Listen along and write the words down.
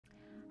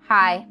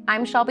Hi,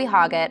 I'm Shelby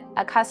Hoggett,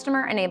 a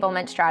customer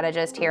enablement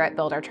strategist here at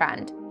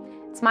Buildertrend.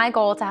 It's my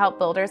goal to help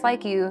builders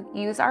like you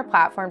use our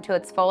platform to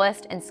its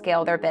fullest and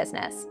scale their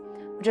business,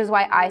 which is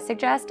why I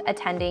suggest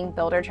attending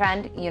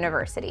Buildertrend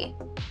University.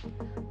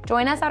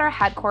 Join us at our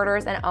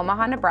headquarters in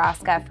Omaha,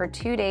 Nebraska for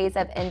 2 days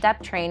of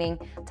in-depth training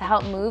to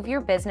help move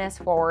your business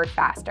forward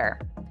faster.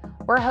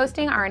 We're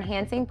hosting our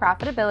Enhancing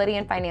Profitability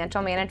and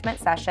Financial Management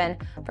session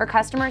for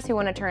customers who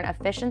want to turn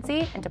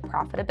efficiency into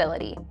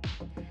profitability.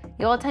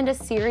 You'll attend a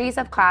series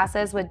of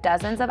classes with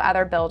dozens of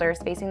other builders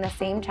facing the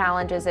same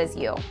challenges as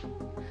you.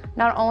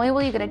 Not only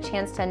will you get a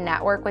chance to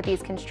network with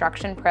these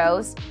construction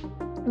pros,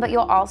 but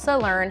you'll also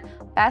learn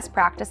best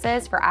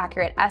practices for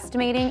accurate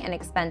estimating and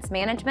expense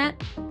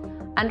management,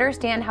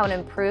 understand how to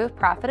improve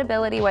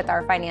profitability with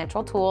our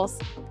financial tools,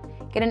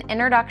 get an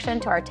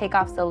introduction to our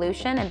takeoff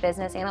solution and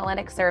business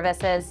analytics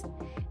services,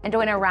 and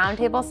join a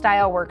roundtable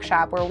style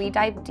workshop where we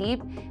dive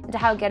deep into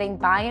how getting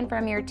buy-in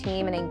from your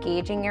team and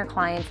engaging your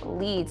clients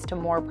leads to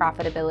more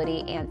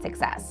profitability and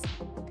success.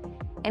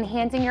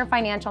 Enhancing your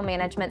financial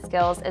management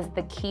skills is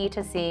the key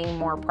to seeing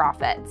more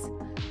profits.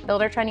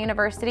 Buildertrend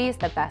University is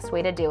the best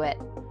way to do it.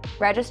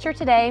 Register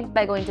today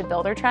by going to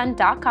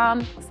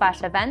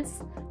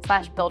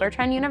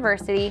buildertrend.com/events/Buildertrend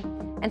University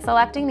and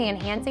selecting the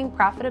Enhancing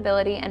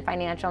Profitability and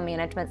Financial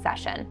Management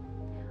session.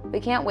 We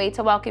can't wait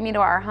to welcome you to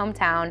our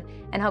hometown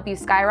and help you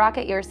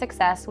skyrocket your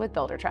success with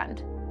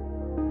Buildertrend.